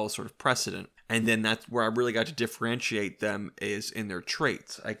 just to follow sort of precedent. And then that's where I really got to differentiate them is in their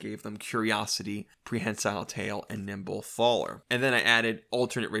traits. I gave them curiosity, prehensile tail, and nimble faller. And then I added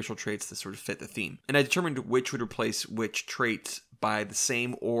alternate racial traits that sort of fit the theme. And I determined which would replace which traits by the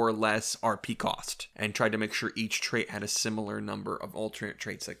same or less RP cost, and tried to make sure each trait had a similar number of alternate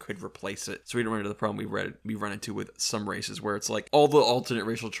traits that could replace it, so we don't run into the problem we run into with some races where it's like all the alternate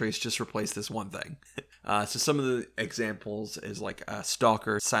racial traits just replace this one thing. So some of the examples is like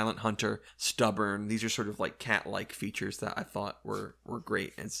Stalker, Silent Hunter, Stubborn. These are sort of like cat-like features that I thought were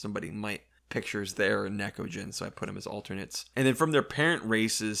great, and somebody might pictures there in Nekojin, so I put them as alternates. And then from their parent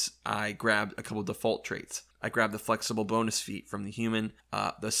races, I grabbed a couple default traits. I grabbed the flexible bonus feat from the human,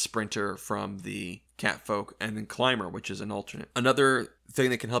 the sprinter from the catfolk, and then climber, which is an alternate. Another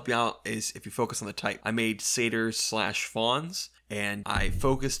thing that can help you out is if you focus on the type. I made satyrs / fawns, and I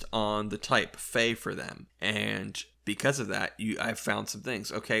focused on the type Fey for them. And because of that, I've found some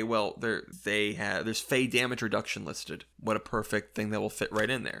things. Okay, well, there's Fey damage reduction listed. What a perfect thing that will fit right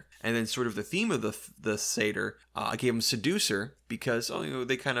in there. And then sort of the theme of the satyr, I gave them seducer because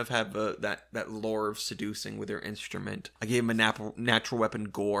they kind of have that lore of seducing with their instrument. I gave them a natural weapon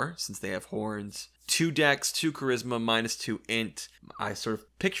gore since they have horns. 2 dex, 2 charisma, -2 int. I sort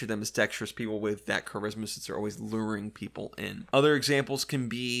of picture them as dexterous people with that charisma since they're always luring people in. Other examples can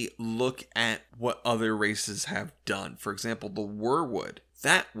be look at what other races have done. For example, the Wyrwood.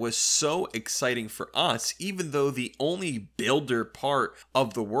 That was so exciting for us, even though the only builder part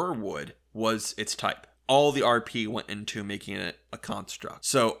of the Wyrwood was its type. All the RP went into making it a construct.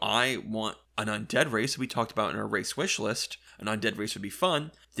 So I want an undead race we talked about in our race wish list. An undead race would be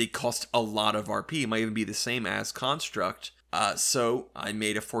fun. They cost a lot of RP. It might even be the same as construct. So I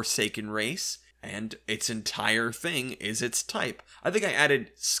made a Forsaken race, and its entire thing is its type. I think I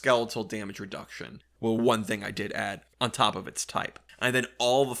added skeletal damage reduction. Well, one thing I did add on top of its type. And then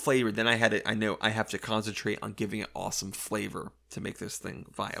all the flavor, then I know I have to concentrate on giving it awesome flavor to make this thing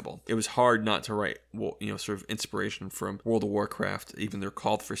viable. It was hard not to write, sort of inspiration from World of Warcraft, even they're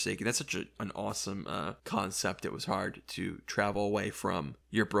called Forsaken. That's such an awesome concept. It was hard to travel away from.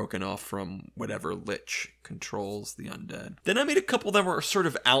 You're broken off from whatever lich controls the undead. Then I made a couple that were sort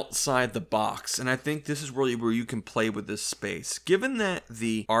of outside the box, and I think this is really where you can play with this space. Given that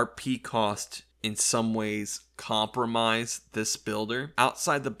the RP cost in some ways compromise this builder,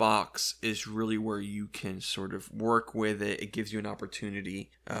 outside the box is really where you can sort of work with it. It gives you an opportunity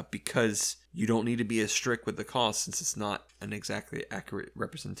because you don't need to be as strict with the cost since it's not an exactly accurate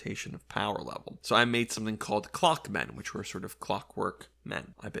representation of power level. So I made something called Clockmen, which were sort of clockwork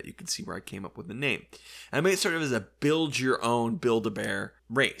men. I bet you can see where I came up with the name. And I made it sort of as a build your own Build-A-Bear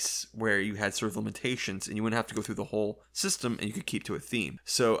race where you had sort of limitations and you wouldn't have to go through the whole system and you could keep to a theme.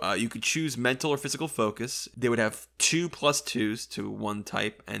 So you could choose mental or physical focus. They would have 2 +2s to one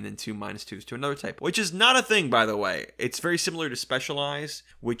type and then 2 -2s to another type, which is not a thing, by the way. It's very similar to Specialize,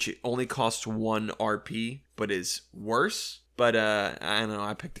 which only costs 1 RP but is worse. But I don't know,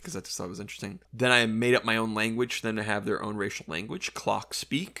 I picked it because I just thought it was interesting. Then I made up my own language for them to have their own racial language, Clock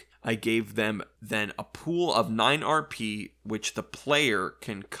Speak. I gave them then a pool of 9 RP, which the player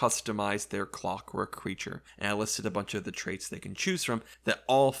can customize their clockwork creature. And I listed a bunch of the traits they can choose from that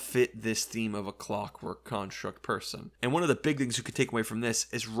all fit this theme of a clockwork construct person. And one of the big things you could take away from this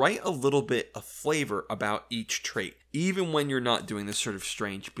is write a little bit of flavor about each trait, even when you're not doing this sort of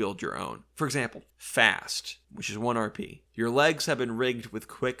strange build your own. For example, Fast, which is 1 RP. Your legs have been rigged with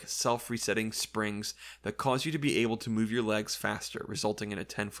quick, self-resetting springs that cause you to be able to move your legs faster, resulting in a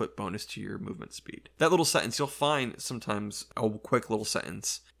 10-foot bonus to your movement speed. That little sentence, you'll find sometimes a quick little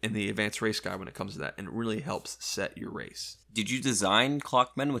sentence in the advanced race guide when it comes to that, and it really helps set your race. Did you design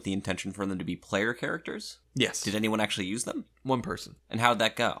Clockmen with the intention for them to be player characters? Yes. Did anyone actually use them? 1 person. And how'd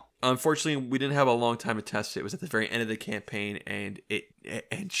that go? Unfortunately, we didn't have a long time to test it. It was at the very end of the campaign, and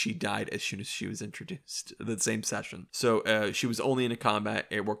she died as soon as she was introduced the same session. So she was only in a combat.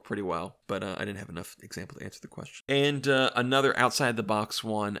 It worked pretty well, but I didn't have enough example to answer the question. And another outside the box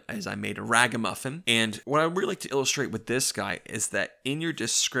one is I made a ragamuffin. And what I really like to illustrate with this guy is that in your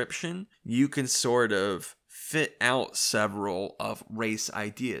description, you can sort of fit out several of race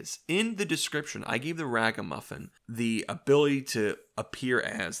ideas. In the description, I gave the ragamuffin the ability to appear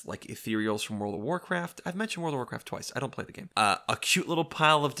as like ethereals from World of Warcraft. I've mentioned World of Warcraft twice. I don't play the game. A cute little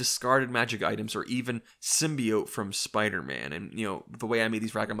pile of discarded magic items, or even symbiote from Spider-Man. And, the way I made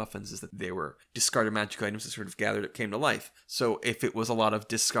these ragamuffins is that they were discarded magic items that sort of gathered up, came to life. So if it was a lot of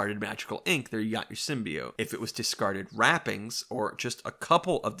discarded magical ink, there you got your symbiote. If it was discarded wrappings, or just a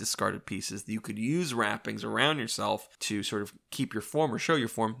couple of discarded pieces, you could use wrappings around yourself to sort of keep your form or show your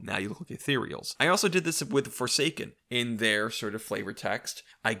form. Now you look like ethereals. I also did this with Forsaken. In their sort of flavor text,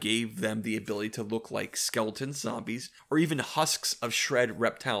 I gave them the ability to look like skeleton zombies, or even husks of shred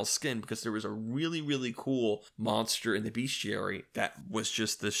reptile skin, because there was a really, really cool monster in the bestiary that was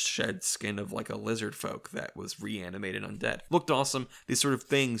just the shed skin of like a lizard folk that was reanimated undead. Looked awesome. These sort of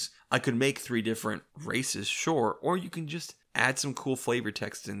things, I could make 3 different races, sure, or you can just add some cool flavor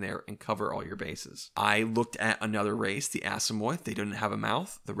text in there and cover all your bases. I looked at another race, the Asamoah. They didn't have a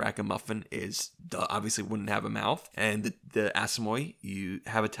mouth. The Ragamuffin obviously wouldn't have a mouth. And the Asamoah, you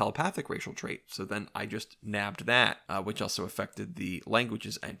have a telepathic racial trait. So then I just nabbed that, which also affected the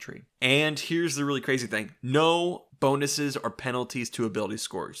languages entry. And here's the really crazy thing. No bonuses or penalties to ability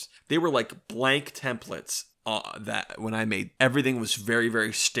scores. They were like blank templates. That when I made, everything was very,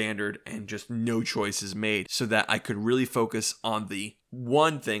 very standard and just no choices made, so that I could really focus on the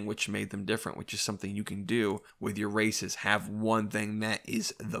one thing which made them different, which is something you can do with your races. Have one thing that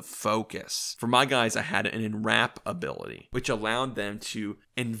is the focus. For my guys, I had an enwrap ability, which allowed them to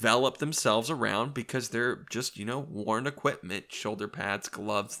envelop themselves around, because they're just, worn equipment, shoulder pads,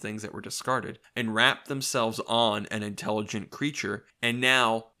 gloves, things that were discarded, and wrap themselves on an intelligent creature. And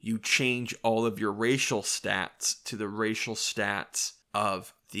now you change all of your racial stats to the racial stats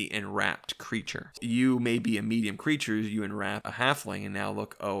of the enwrapped creature. You may be a medium creature, you enwrap a halfling, and now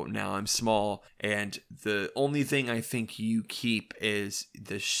look, now I'm small, and the only thing I think you keep is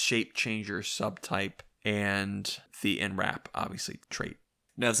the shape changer subtype and the enwrap, obviously, trait.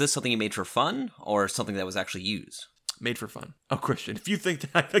 Now, is this something you made for fun, or something that was actually used? Made for fun. Oh, Christian, if you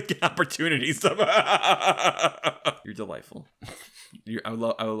think that I get opportunities, you're delightful. I would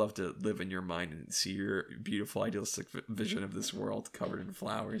love to live in your mind and see your beautiful, idealistic vision of this world covered in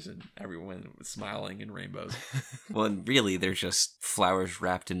flowers and everyone smiling in rainbows. Well, really, they're just flowers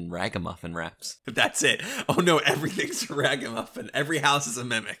wrapped in ragamuffin wraps. That's it. Oh no, everything's a ragamuffin. Every house is a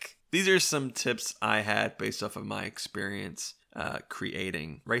mimic. These are some tips I had based off of my experience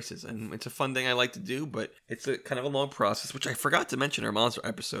creating races, and it's a fun thing I like to do, but it's a kind of a long process, which I forgot to mention in our monster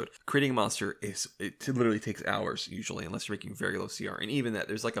episode. Creating a monster it literally takes hours usually, unless you're making very low CR, and even that,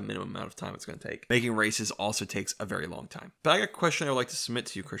 there's like a minimum amount of time it's going to take. Making races also takes a very long time. But I got a question I would like to submit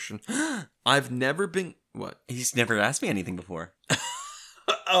to you, Christian. I've never been... What? He's never asked me anything before.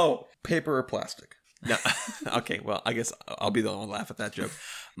 Oh, paper or plastic? No. Okay, well, I guess I'll be the one to laugh at that joke.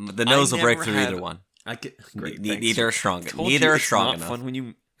 The nose will break through either one. I get great. Neither are strong. Neither are strong enough. Fun when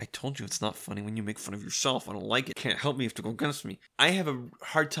you. I told you it's not funny when you make fun of yourself. I don't like it. Can't help me if to go against me. I have a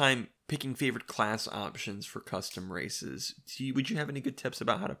hard time picking favorite class options for custom races. Would you have any good tips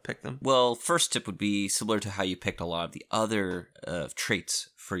about how to pick them? Well, first tip would be similar to how you picked a lot of the other traits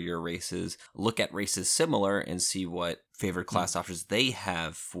for your races. Look at races similar and see what favorite class options they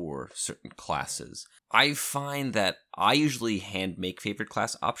have for certain classes. I find that I usually hand make favorite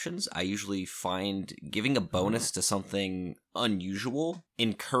class options. I usually find giving a bonus to something unusual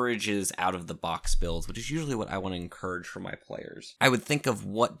encourages out of the box builds, which is usually what I want to encourage for my players. I would think of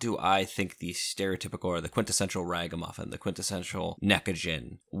what do I think the stereotypical or the quintessential ragamuffin, the quintessential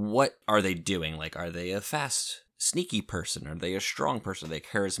Nekajin, what are they doing? Like, are they a fast sneaky person? Are they a strong person? Are they a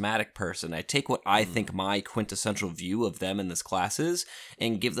charismatic person? I take what I think my quintessential view of them in this class is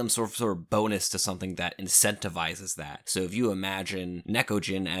and give them sort of bonus to something that incentivizes that. So if you imagine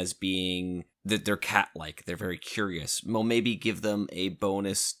Nekojin as being that they're cat-like, they're very curious, well, maybe give them a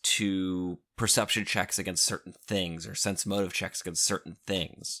bonus to perception checks against certain things or sense motive checks against certain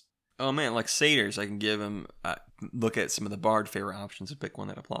things. Oh man, like satyrs, I can give them, look at some of the bard favorite options and pick one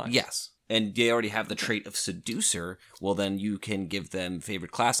that applies. Yes. And they already have the trait of seducer, well then you can give them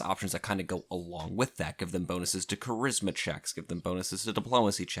favorite class options that kind of go along with that. Give them bonuses to charisma checks, give them bonuses to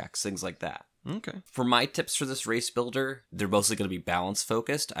diplomacy checks, things like that. Okay. For my tips for this race builder, they're mostly going to be balance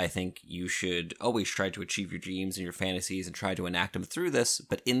focused. I think you should always try to achieve your dreams and your fantasies and try to enact them through this,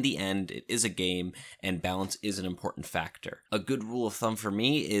 but in the end, it is a game and balance is an important factor. A good rule of thumb for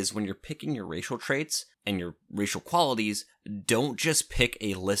me is when you're picking your racial traits and your racial qualities, don't just pick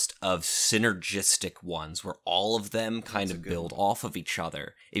a list of synergistic ones where all of them kind of build off of each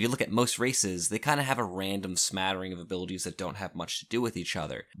other. If you look at most races, they kind of have a random smattering of abilities that don't have much to do with each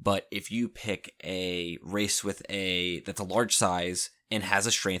other. But if you pick a race with that's a large size and has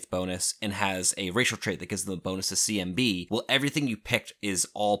a strength bonus and has a racial trait that gives them a bonus to CMB, well, everything you picked is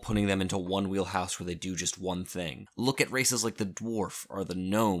all putting them into one wheelhouse where they do just one thing. Look at races like the dwarf or the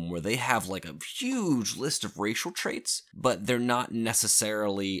gnome, where they have like a huge list of racial traits, but they're not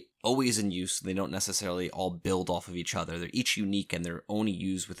necessarily always in use. They don't necessarily all build off of each other. They're each unique and they're only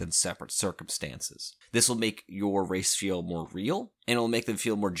used within separate circumstances. This will make your race feel more real, and it'll make them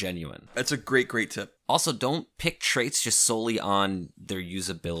feel more genuine. That's a great tip. Also, don't pick traits just solely on their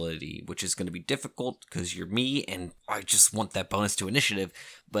usability, which is going to be difficult because you're me and I just want that bonus to initiative,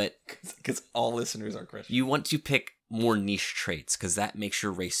 but Because all listeners are Christian. you want to pick more niche traits because that makes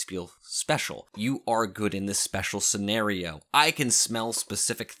your race feel special. You are good in this special scenario. I can smell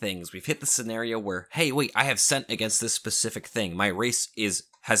specific things. We've hit the scenario where, hey, wait, I have scent against this specific thing. My race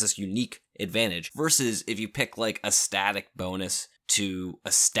has this unique advantage. Versus if you pick like a static bonus to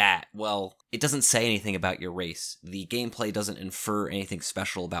a stat, well, it doesn't say anything about your race. The gameplay doesn't infer anything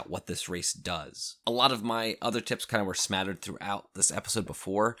special about what this race does. A lot of my other tips kind of were smattered throughout this episode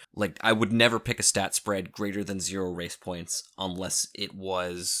before. Like, I would never pick a stat spread greater than 0 race points unless it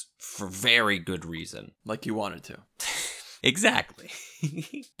was for very good reason. Like you wanted to. Exactly.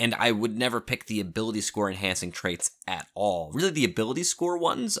 And I would never pick the ability score enhancing traits at all. Really, the ability score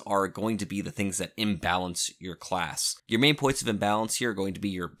ones are going to be the things that imbalance your class. Your main points of imbalance here are going to be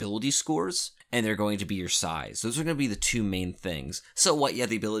your ability scores, and they're going to be your size. Those are going to be the two main things. So what, you have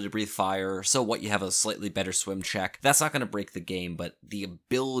the ability to breathe fire. So what, you have a slightly better swim check. That's not going to break the game, but the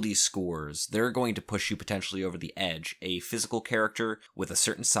ability scores, they're going to push you potentially over the edge. A physical character with a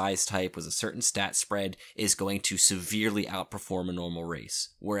certain size type, with a certain stat spread, is going to severely outperform a normal race.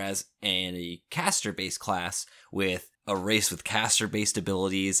 Whereas in a caster-based class with a race with caster-based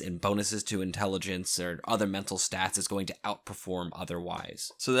abilities and bonuses to intelligence or other mental stats is going to outperform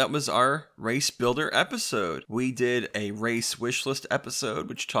otherwise. So that was our race builder episode. We did a race wish list episode,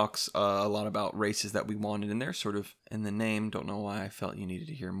 which talks a lot about races that we wanted in there, sort of in the name. Don't know why I felt you needed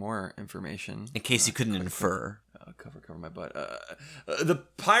to hear more information. In case you couldn't infer. Cover my butt. The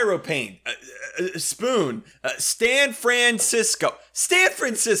pyro paint. Spoon. San Francisco.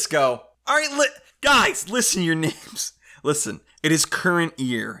 All right, guys, listen to your names. Listen, it is current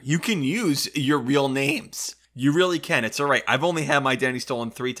year. You can use your real names. You really can. It's all right. I've only had my identity stolen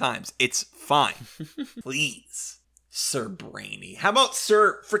 3 times. It's fine. Please. Sir Brainy. How about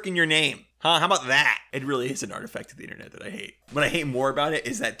Sir freaking your name? Huh? How about that? It really is an artifact of the internet that I hate. What I hate more about it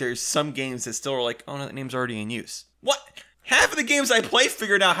is that there's some games that still are like, oh no, that name's already in use. What? Half of the games I play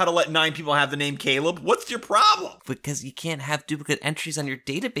figured out how to let 9 people have the name Caleb. What's your problem? Because you can't have duplicate entries on your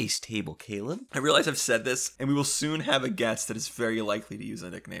database table, Caleb. I realize I've said this, and we will soon have a guest that is very likely to use a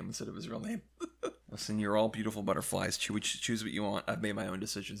nickname instead of his real name. Listen, you're all beautiful butterflies. Choose what you want. I've made my own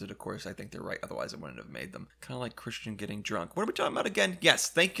decisions, and of course, I think they're right. Otherwise, I wouldn't have made them. Kind of like Christian getting drunk. What are we talking about again? Yes,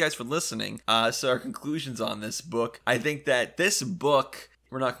 thank you guys for listening. So our conclusions on this book. I think that this book,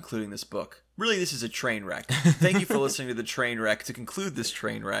 we're not concluding this book. Really, this is a train wreck. Thank you for listening to the train wreck. To conclude this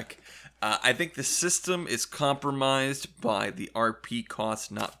train wreck, I think the system is compromised by the RP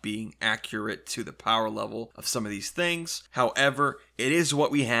cost not being accurate to the power level of some of these things. However, it is what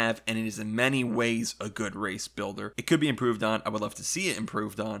we have, and it is in many ways a good race builder. It could be improved on. I would love to see it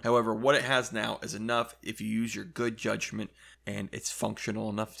improved on. However, what it has now is enough if you use your good judgment, and it's functional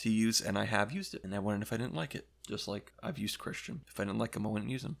enough to use, and I have used it. And I wondered if I didn't like it. Just like I've used Christian. If I didn't like him, I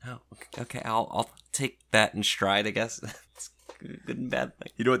wouldn't use him. Oh, okay. I'll take that in stride, I guess. It's good and bad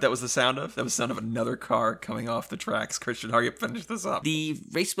thing. You know what that was the sound of? That was the sound of another car coming off the tracks. Christian, hurry up, finish this up. The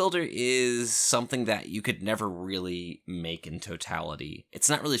race builder is something that you could never really make in totality. It's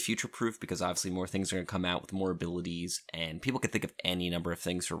not really future-proof because obviously more things are going to come out with more abilities, and people can think of any number of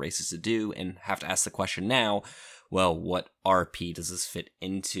things for races to do and have to ask the question now, well, what RP does this fit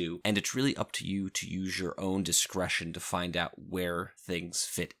into? And it's really up to you to use your own discretion to find out where things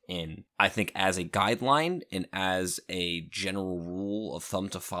fit in. I think as a guideline and as a general rule of thumb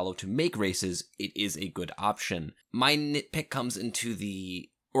to follow to make races, it is a good option. My nitpick comes into the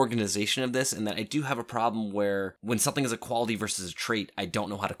organization of this, and that I do have a problem where when something is a quality versus a trait, I don't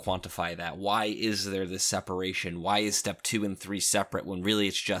know how to quantify that. Why is there this separation? Why is step 2 and 3 separate when really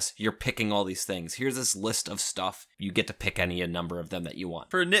it's just you're picking all these things? Here's this list of stuff. You get to pick any number of them that you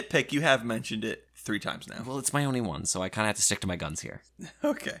want. For a nitpick, you have mentioned it 3 times now. Well, it's my only one, so I kind of have to stick to my guns here.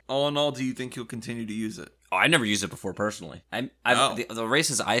 Okay. All in all, do you think you'll continue to use it? Oh, I never used it before personally. The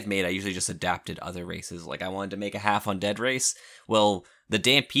races I've made, I usually just adapted other races. Like I wanted to make a half undead race. Well, the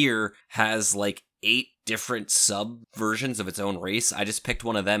Dampier has like 8 different sub versions of its own race. I just picked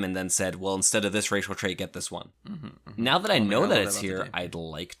one of them and then said, well, instead of this racial trait, get this one. Now that I know that it's here, I'd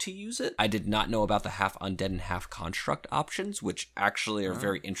like to use it. I did not know about the half undead and half construct options, which actually are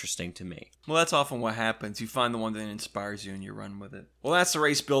very interesting to me. Well, that's often what happens. You find the one that inspires you and you run with it. Well, that's the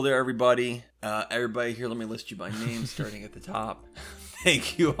race builder, everybody. Everybody here, let me list you by name, starting at the top.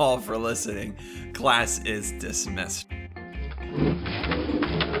 Thank you all for listening. Class is dismissed.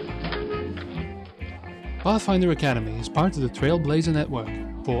 Pathfinder Academy is part of the Trailblazer Network.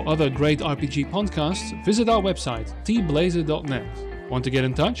 For other great RPG podcasts, visit our website, tblazer.net. Want to get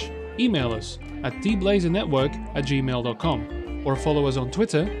in touch? Email us at tblazernetwork@gmail.com or follow us on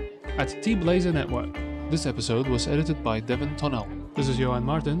Twitter at tblazernetwork. This episode was edited by Devin Tonnell. This is Johan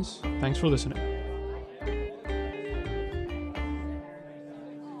Martins. Thanks for listening.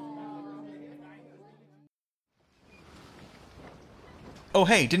 Oh,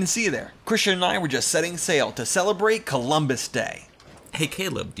 hey, didn't see you there. Christian and I were just setting sail to celebrate Columbus Day. Hey,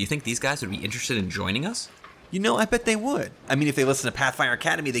 Caleb, do you think these guys would be interested in joining us? You know, I bet they would. I mean, if they listen to Pathfinder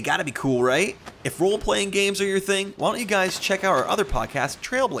Academy, they gotta be cool, right? If role-playing games are your thing, why don't you guys check out our other podcast,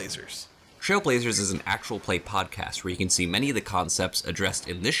 Trailblazers? Trailblazers is an actual play podcast where you can see many of the concepts addressed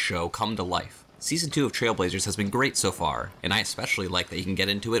in this show come to life. Season 2 of Trailblazers has been great so far, and I especially like that you can get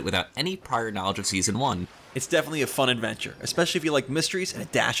into it without any prior knowledge of Season 1. It's definitely a fun adventure, especially if you like mysteries and a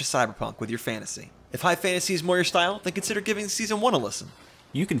dash of cyberpunk with your fantasy. If high fantasy is more your style, then consider giving Season 1 a listen.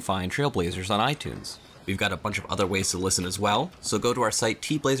 You can find Trailblazers on iTunes. We've got a bunch of other ways to listen as well, so go to our site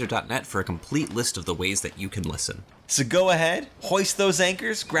tblazer.net for a complete list of the ways that you can listen. So go ahead, hoist those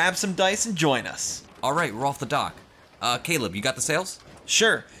anchors, grab some dice, and join us. Alright, we're off the dock. Caleb, you got the sales?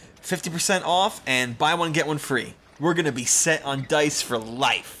 Sure, 50% off and buy one get one free. We're gonna be set on dice for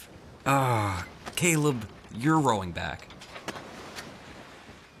life. Caleb, you're rowing back.